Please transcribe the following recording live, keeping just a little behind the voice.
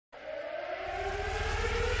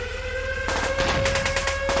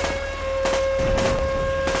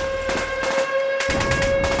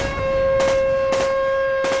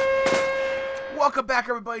back,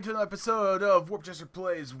 everybody, to another episode of WarpedJester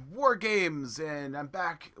Plays War Games, and I'm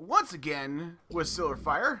back once again with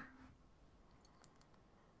Silverfire.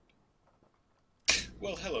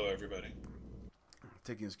 Well, hello, everybody.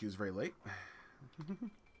 Taking this cues very late.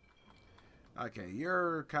 Okay,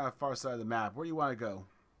 you're kind of far side of the map. Where do you want to go?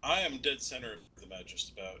 I am dead center of the map,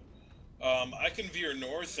 just about. I can veer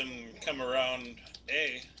north and come around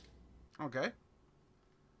A. Okay.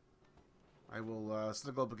 I will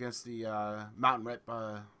snuggle up against the mountain right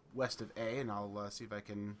west of A, and I'll see if I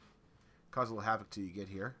can cause a little havoc till you get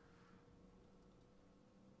here.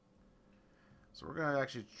 So we're going to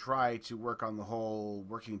actually try to work on the whole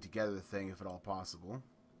working together thing, if at all possible.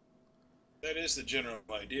 That is the general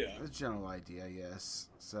idea. The general idea, yes.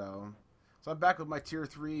 So I'm back with my Tier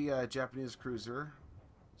 3 Japanese cruiser,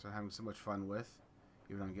 which I'm having so much fun with,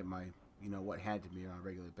 even though I get my you-know-what handed to me on a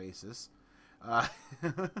regular basis.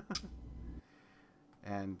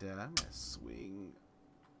 And I'm going to swing.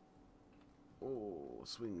 Oh,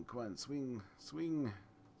 swing. Come on, swing, swing,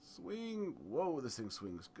 swing. Whoa, this thing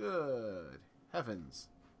swings. Good. Heavens.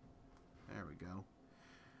 There we go.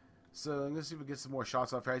 So I'm going to see if we can get some more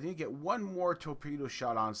shots off here. I need to get one more torpedo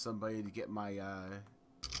shot on somebody to get my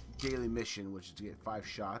daily mission, which is to get 5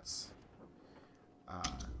 shots. Ooh,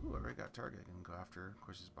 I already got a target I can go after. Of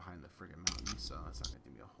course, it's behind the friggin' mountain, so that's not going to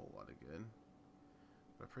do me a whole lot of good.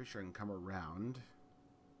 But I'm pretty sure I can come around.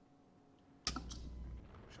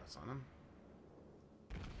 Shots on him.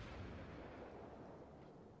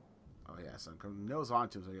 Oh yeah, so I'm coming nose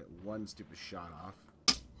onto him so I get one stupid shot off.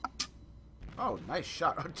 Oh, nice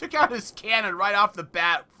shot. I took out his cannon right off the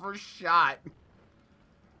bat. First shot.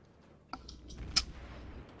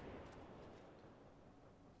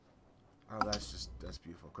 Oh, that's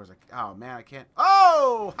beautiful. Of course, oh man, I can't.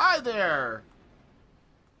 Oh, hi there.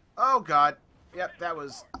 Oh God. Yep, that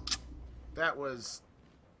was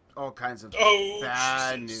all kinds of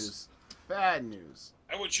bad news. Bad news.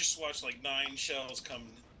 I would just watch like 9 shells come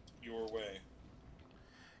your way.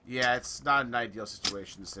 Yeah, it's not an ideal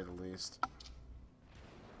situation, to say the least.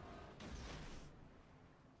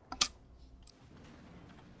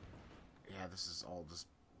 Yeah, this is all just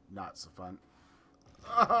not so fun.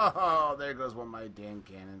 Oh, there goes one of my damn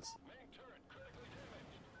cannons.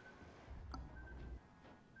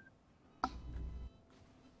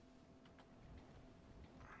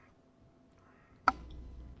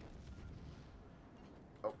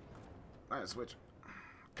 Oh, nice switch.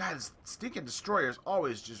 God, this stinking destroyer is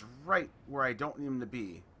always just right where I don't need him to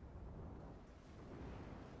be.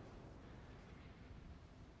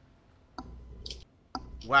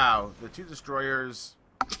 Wow, the 2 destroyers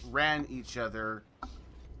ran each other.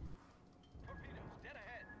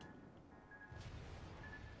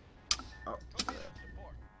 Oh,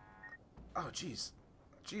 oh, jeez,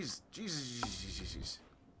 jeez, jeez.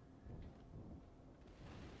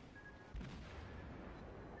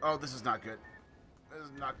 Oh, this is not good. This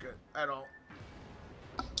is not good at all.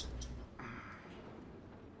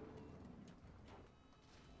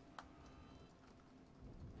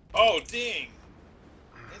 Oh, dang!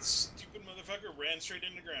 That stupid motherfucker ran straight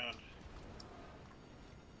into the ground.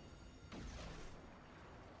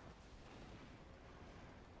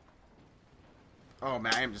 Oh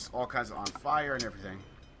man, I am just all kinds of on fire and everything.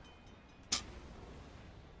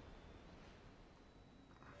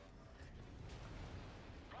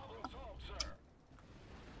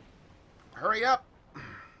 Hurry up!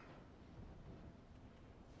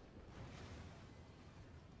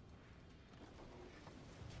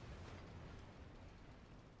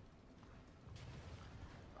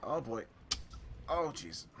 Oh boy. Oh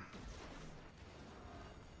jeez.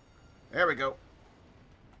 There we go.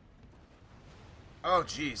 Oh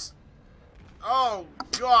jeez. Oh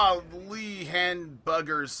golly hand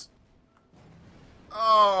buggers.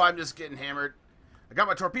 Oh, I'm just getting hammered. I got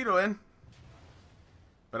my torpedo in.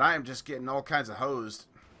 But I am just getting all kinds of hosed.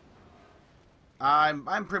 I'm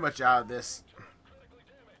pretty much out of this.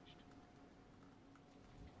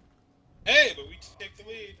 Hey, but we take the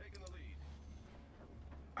lead.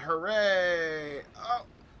 Hooray!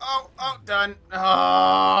 Oh, done. Oh,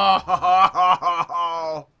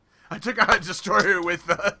 I took out a destroyer with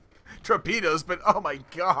torpedoes, but oh my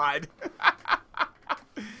God,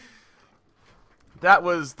 that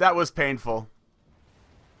was painful.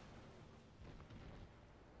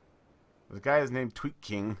 The guy is named Tweet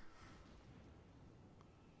King.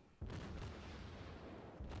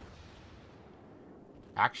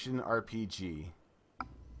 Action RPG.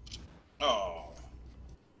 Oh.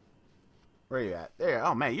 Where are you at? There.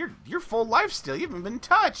 Oh man, you're full life still. You haven't been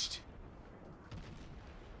touched.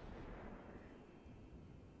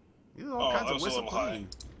 You have all kinds of whistle clean.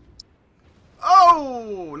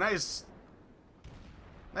 Oh, nice.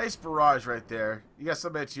 Nice barrage right there. You got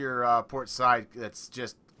somebody to your port side that's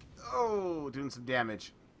just, doing some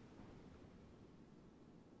damage.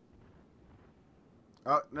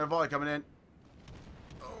 Oh, another volley coming in.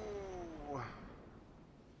 Oh.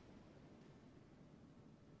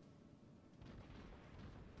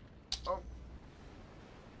 Oh.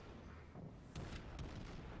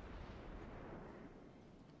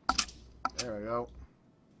 There we go.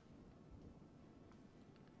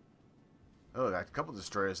 Oh, got a couple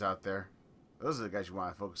destroyers out there. Those are the guys you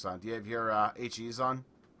want to focus on. Do you have your HEs on?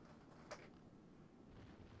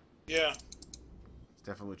 Yeah. It's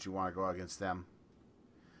definitely what you want to go against them.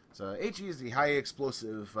 So HE is the high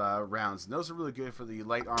explosive rounds, and those are really good for the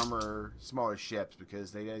light armor, smaller ships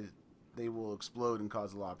because they will explode and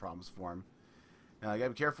cause a lot of problems for them. Now you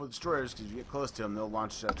gotta be careful with destroyers because if you get close to them, they'll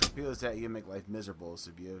launch torpedoes at you and make life miserable.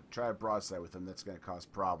 So if you try a broadside with them, that's gonna cause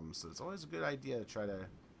problems. So it's always a good idea to try to,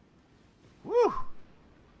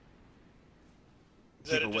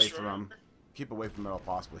 keep away from him. Keep away from it all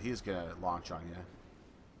possible. He's gonna launch on you,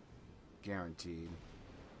 guaranteed.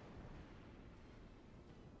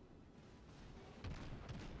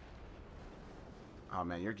 Oh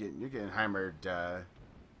man, you're getting hammered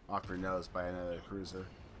off your nose by another cruiser.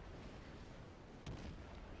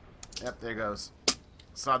 Yep, there goes.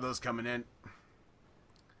 Saw those coming in.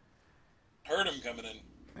 Heard him coming in.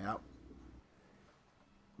 Yep.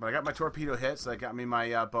 But I got my torpedo hit, so that got me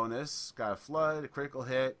my bonus. Got a flood, a critical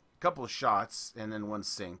hit, a couple of shots, and then one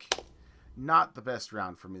sink. Not the best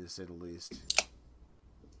round for me, to say the least.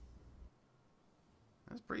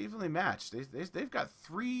 That's pretty evenly matched. They've got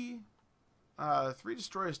three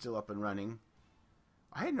destroyers still up and running.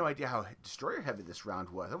 I had no idea how destroyer heavy this round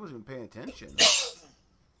was. I wasn't even paying attention.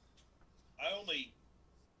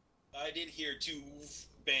 I did hear 2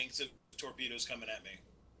 banks of torpedoes coming at me.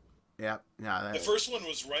 Yeah, no. The first one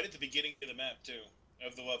was right at the beginning of the map too,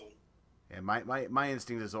 of the level. Yeah, my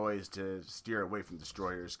instinct is always to steer away from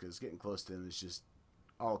destroyers because getting close to them is just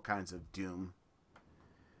all kinds of doom.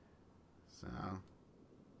 So,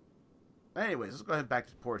 anyways, let's go ahead back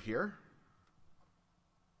to port here.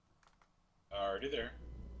 Already there.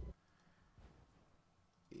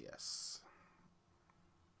 Yes.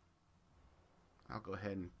 I'll go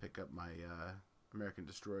ahead and pick up my American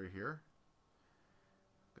destroyer here.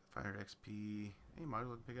 Got 500 XP. Hey, might as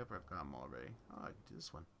well pick up. I've got them already. Oh, I can do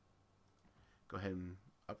this one. Go ahead and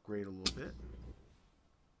upgrade a little bit.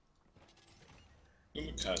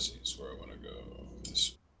 Umikaze is where I want to go.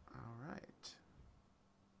 All right.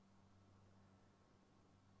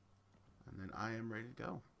 And then I am ready to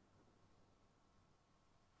go.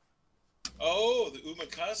 Oh, the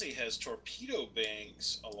Umikaze has torpedo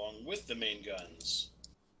banks along with the main guns.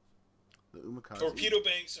 The Umikaze. Torpedo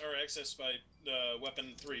banks are accessed by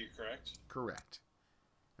Weapon 3, correct? Correct.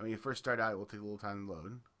 And when you first start out, it will take a little time to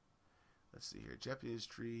load. Let's see here. Japanese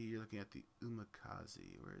tree. You're looking at the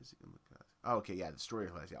Umikaze. Where is the Umikaze? Oh, okay, yeah, the destroyer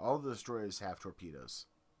class. Yeah, all of the destroyers have torpedoes.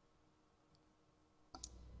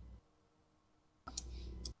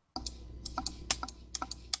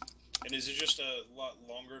 And is it just a lot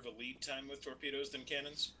longer of a lead time with torpedoes than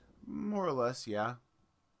cannons? More or less, yeah.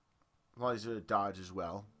 A lot easier to dodge as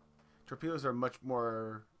well. Torpedoes are much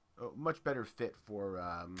better fit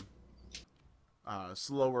for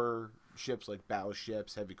slower ships like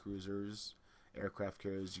battleships, heavy cruisers, aircraft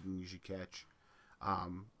carriers you can usually catch.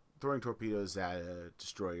 Throwing torpedoes at a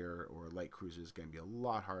destroyer or light cruiser is going to be a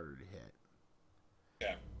lot harder to hit.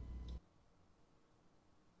 Yeah.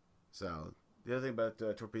 So the other thing about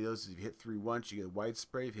torpedoes is if you hit 3 once, you get wide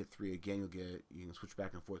spread. If you hit 3 again, you can switch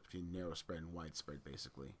back and forth between narrow spread and wide spread,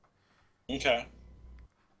 basically. Okay.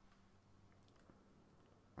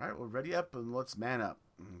 All right, well, ready up and let's man up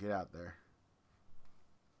and get out there.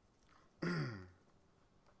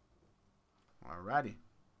 Alrighty.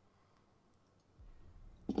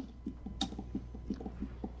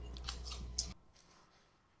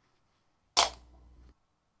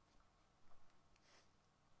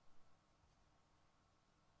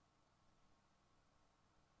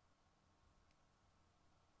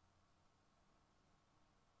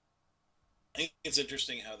 I think it's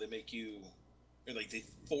interesting how they make you, or like they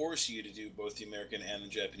force you to do both the American and the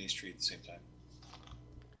Japanese tree at the same time.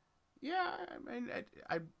 Yeah, I mean,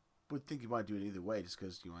 I would think you want to do it either way just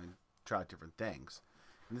because you want to try out different things.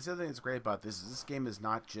 And this other thing that's great about this is this game is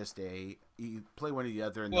not just you play one or the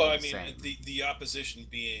other and well, they're I the mean, same. the opposition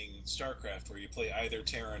being StarCraft, where you play either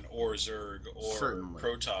Terran or Zerg or Certainly.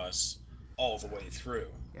 Protoss all the way through.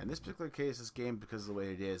 Yeah, in this particular case, this game, because of the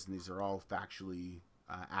way it is, and these are all factually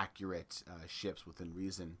accurate ships within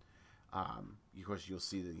reason. Of course, you'll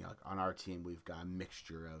see that on our team we've got a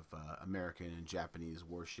mixture of American and Japanese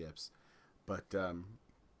warships, but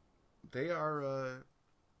They are,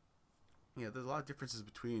 yeah, there's a lot of differences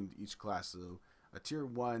between each class. So a Tier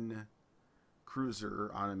 1 cruiser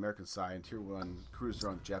on the American side and Tier 1 cruiser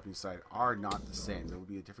on the Japanese side are not the same. There will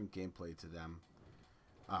be a different gameplay to them.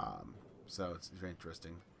 So it's very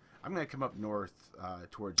interesting. I'm going to come up north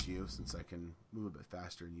towards you since I can move a bit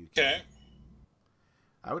faster than you can. Okay.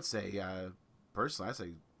 I would say, personally, I'd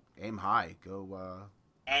say aim high. Go.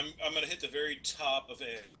 I'm going to hit the very top of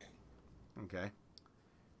egg. Okay.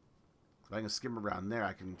 If I can skim around there,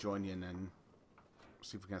 I can join you and then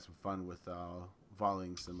see if we can have some fun with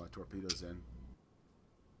volleying some torpedoes in.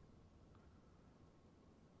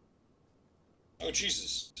 Oh,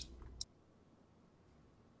 Jesus.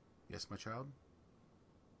 Yes, my child?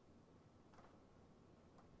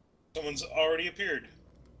 Someone's already appeared.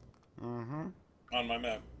 Mm-hmm. On my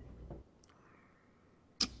map.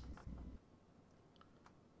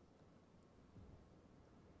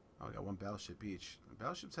 Oh, we got one battleship each.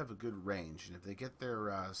 Battleships have a good range, and if they get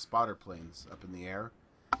their spotter planes up in the air,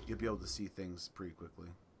 you'll be able to see things pretty quickly.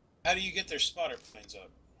 How do you get their spotter planes up?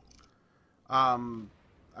 I'm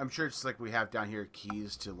sure it's like we have down here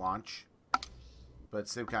keys to launch, but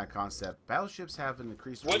same kind of concept. Battleships have an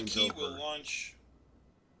increased range. What key will launch?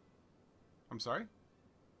 I'm sorry?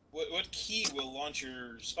 What key will launch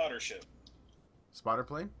your spotter ship? Spotter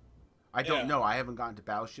plane? I don't know. I haven't gotten to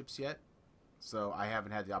battleships yet, so I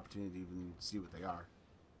haven't had the opportunity to even see what they are.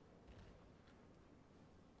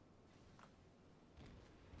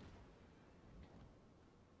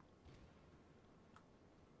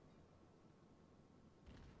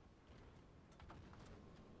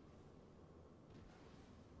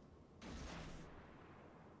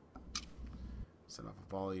 Send off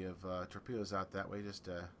a volley of torpedoes out that way just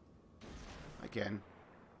to, again,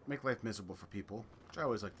 make life miserable for people, which I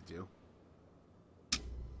always like to do.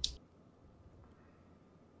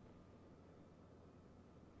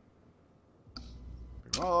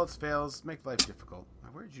 All else fails, make life difficult. Now,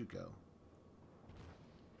 where'd you go?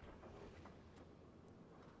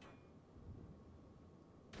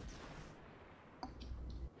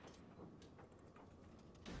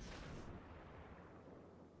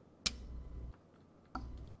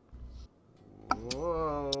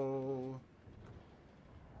 Whoa.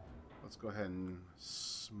 Let's go ahead and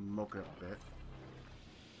smoke it up a bit.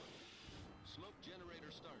 Smoke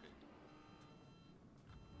generator started.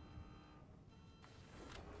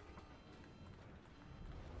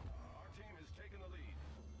 Our team has taken the lead.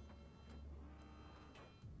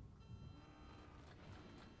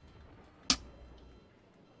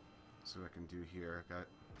 See what I can do here. I got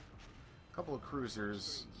a couple of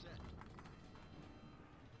cruisers.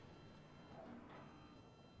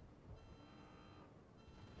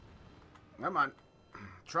 Come on.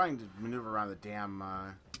 Trying to maneuver around the damn,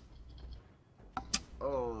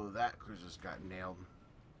 Oh, that cruiser's got nailed.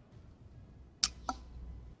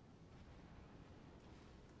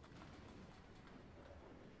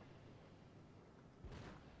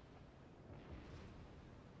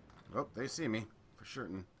 Oh, they see me, for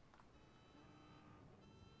certain.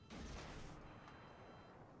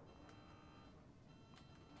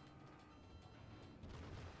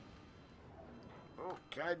 Oh,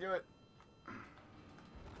 can I do it?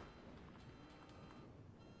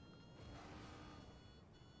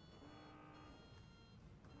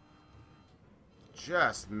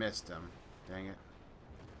 Just missed him. Dang it.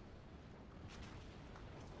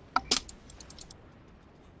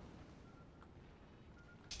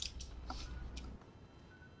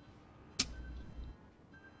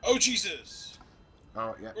 Oh, Jesus!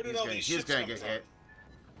 Oh, yeah. Where did all these He's ships gonna come get from? hit.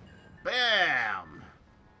 Bam!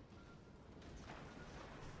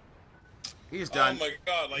 He's done. Oh my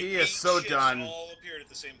God! Like He 8 is so ships done. all appeared at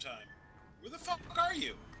the same time. Where the fuck are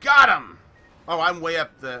you? Got him! Oh, I'm way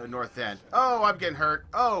up the north end. Oh, I'm getting hurt.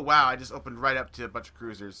 Oh, wow. I just opened right up to a bunch of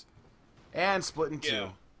cruisers. And split in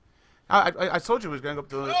two. Yeah. I told you we was going to go up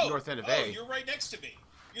to the north end of Oh, A. you're right next to me.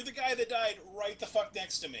 You're the guy that died right the fuck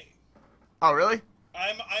next to me. Oh, really?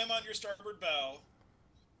 I'm on your starboard bow.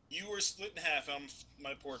 You were split in half on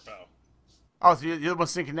my port bow. Oh, so you're the one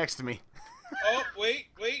sinking next to me. Oh, wait.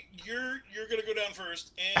 You're gonna go down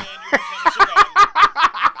first, and your antennas are gone.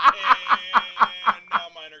 And now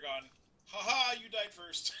mine are gone. Haha, you died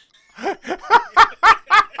first.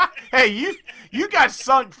 Hey, you got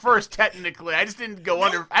sunk first, technically. I just didn't go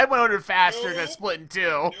under. I went under faster and got split in two.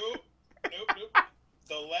 Nope.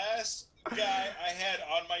 The last guy I had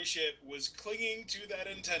on my ship was clinging to that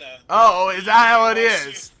antenna. Oh, is that how it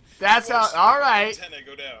is? That's how. All right. Antenna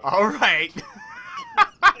go down. All right.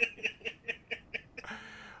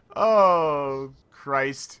 Oh,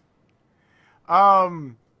 Christ.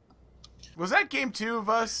 Was that game 2 of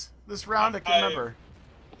us this round? I can't remember.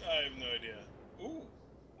 I have no idea. Ooh,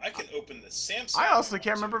 I can open the Samsung. I also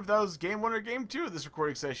can't remember if that was game 1 or game 2 of this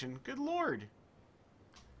recording session. Good lord.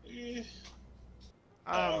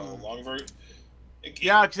 Long version.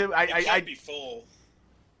 Yeah, because it can't be full.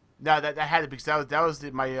 No, that had to be, because that was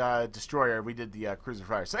my destroyer. We did the cruiser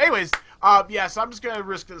fire. So, anyways, yeah. So I'm just gonna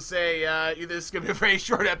risk to say either this is gonna be a very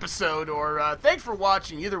short episode, or thanks for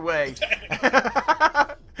watching. Either way,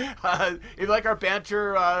 if you like our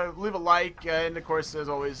banter, leave a like, and of course, as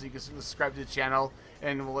always, you can subscribe to the channel,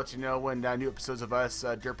 and we'll let you know when new episodes of us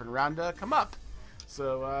derping around come up.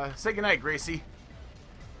 So, say goodnight, Gracie.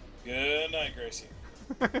 Good night, Gracie.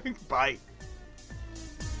 Bye.